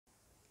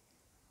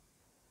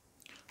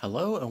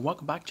Hello and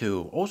welcome back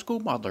to Old School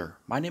Modeler.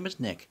 My name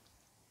is Nick.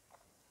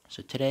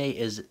 So today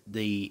is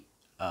the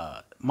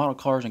Model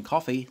Cars and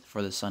Coffee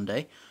for this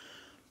Sunday,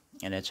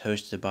 and it's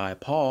hosted by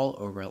Paul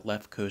over at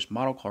Left Coast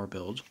Model Car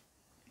Builds.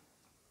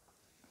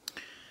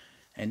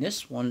 And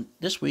this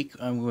week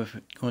I'm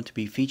going to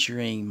be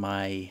featuring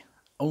my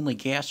only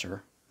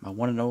gasser, my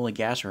one and only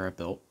gasser I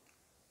built,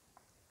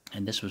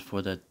 and this was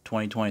for the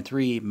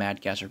 2023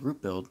 Mad Gasser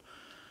Group build.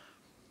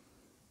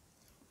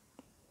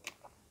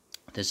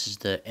 This is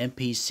the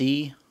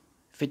MPC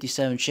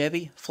 57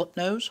 Chevy flip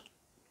nose,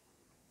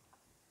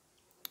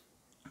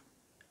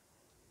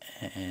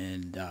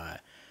 and I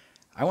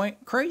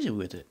went crazy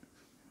with it.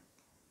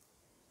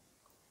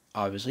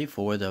 Obviously,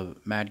 for the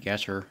Mad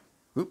Gasser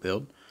Group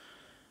build,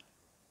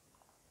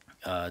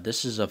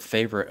 this is a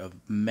favorite of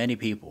many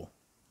people.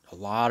 A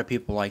lot of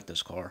people like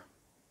this car.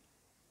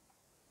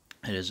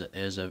 It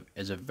is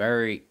a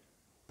very,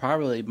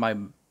 probably my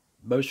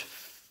most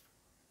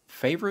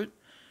favorite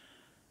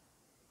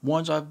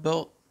ones I've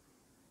built,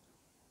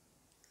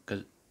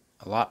 because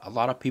a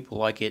lot of people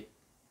like it,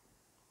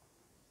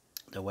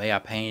 the way I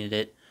painted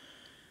it,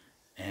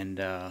 and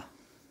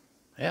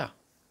yeah.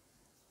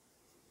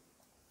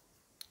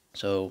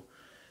 So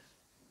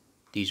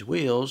these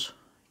wheels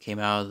came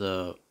out of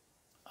the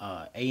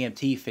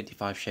AMT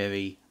 55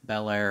 Chevy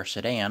Bel Air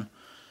sedan,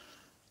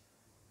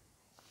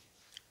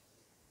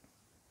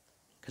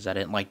 because I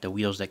didn't like the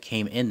wheels that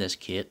came in this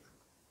kit.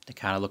 They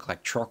kind of look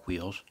like truck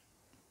wheels.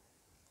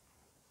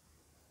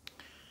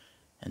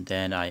 And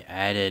then I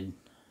added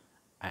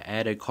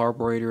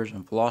carburetors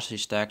and velocity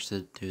stacks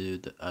to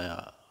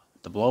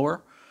the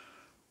blower.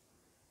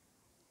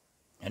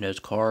 And those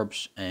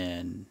carbs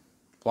and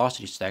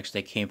velocity stacks,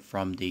 they came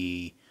from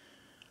the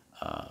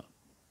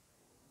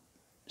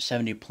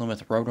 70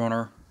 Plymouth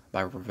Roadrunner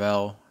by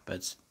Revell,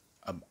 but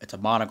it's a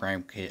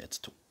monogram kit. It's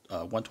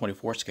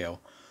 1/24 scale.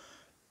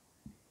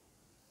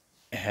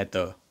 It had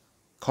the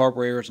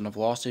carburetors and the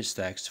velocity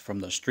stacks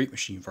from the Street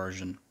Machine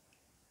version,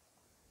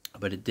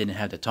 but it didn't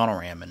have the tunnel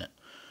ram in it.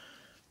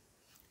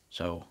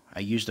 So I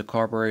used the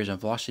carburetors and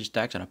velocity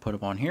stacks and I put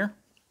them on here,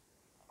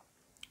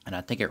 and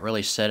I think it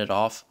really set it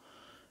off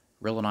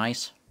real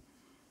nice.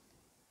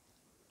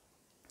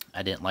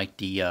 I didn't like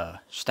the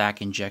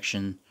stack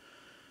injection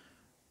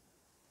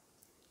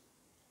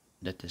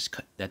that this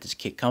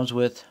kit comes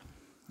with.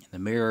 In the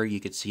mirror, you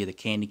could see the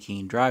candy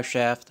cane drive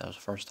shaft. That was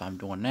the first time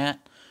doing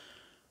that,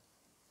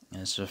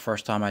 and this is the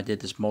first time I did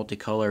this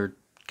multicolored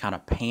kind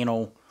of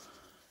panel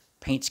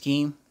paint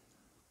scheme.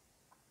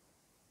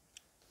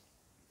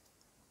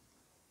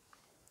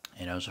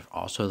 And it was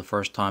also the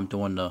first time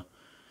doing the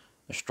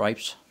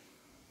stripes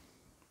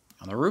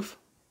on the roof.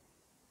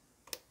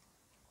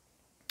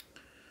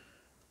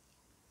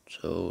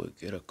 So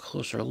get a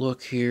closer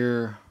look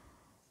here.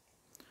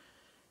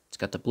 It's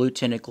got the blue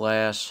tinted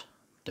glass,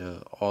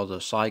 all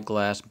the side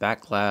glass, back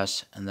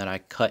glass, and then I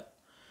cut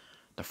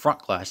the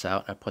front glass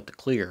out. I put the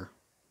clear,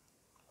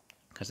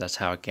 because that's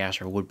how a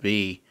gasser would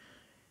be,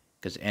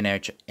 because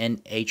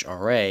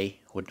NHRA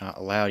would not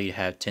allow you to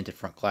have tinted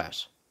front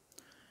glass.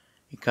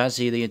 You can kind of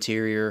see the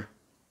interior.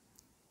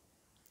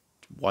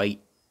 It's white,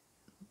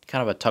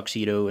 kind of a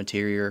tuxedo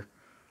interior.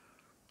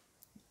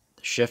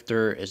 The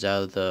shifter is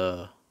out of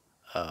the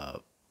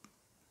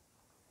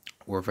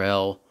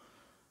Revell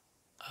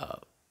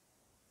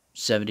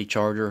 70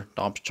 charger,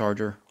 Domps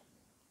charger.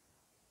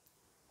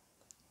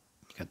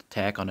 You got the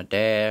tack on the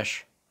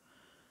dash.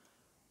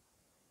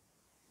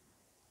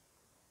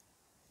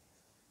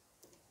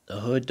 The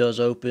hood does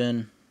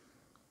open.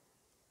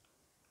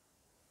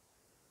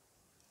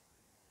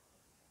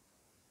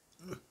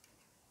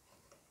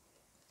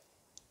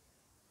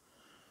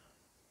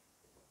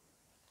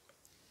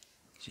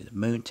 See the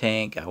moon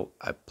tank.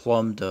 I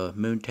plumbed the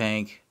moon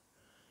tank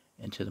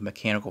into the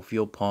mechanical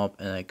fuel pump,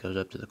 and it goes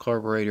up to the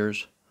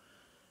carburetors.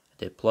 I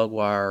did plug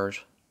wires.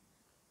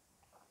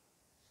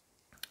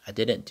 I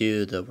didn't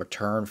do the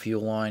return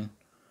fuel line,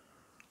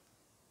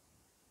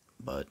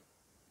 but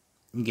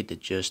you get the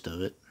gist of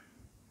it.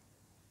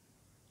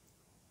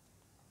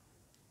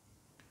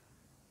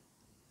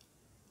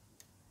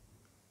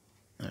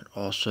 It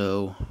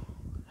also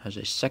has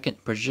a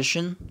second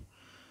position.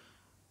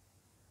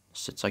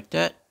 Sits like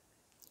that.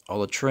 All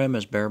the trim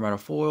is bare metal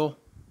foil.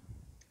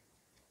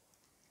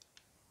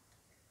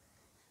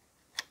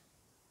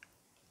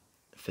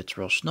 It fits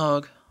real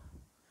snug.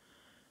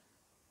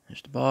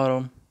 There's the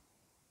bottom.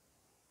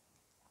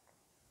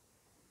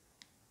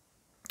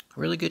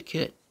 Really good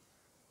kit.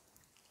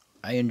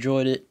 I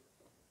enjoyed it.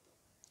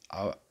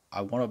 I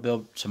want to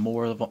build some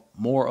more of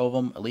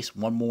them, at least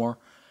one more,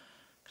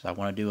 because I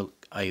want to do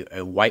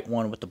a white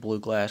one with the blue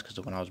glass, because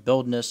when I was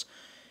building this,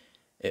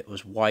 it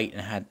was white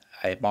and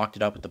I mocked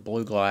it up with the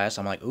blue glass.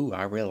 I'm like, ooh,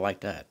 I really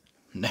like that.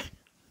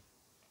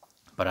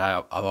 But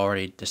I've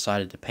already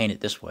decided to paint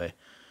it this way.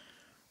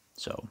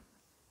 So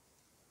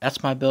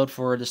that's my build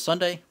for this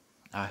Sunday.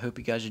 I hope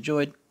you guys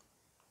enjoyed.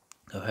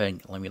 Go ahead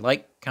and let me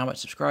like, comment,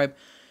 subscribe.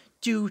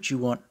 Do what you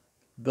want.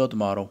 Build the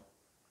model.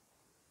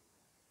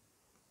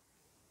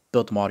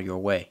 Build the model your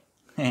way.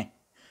 Have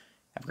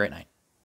a great night.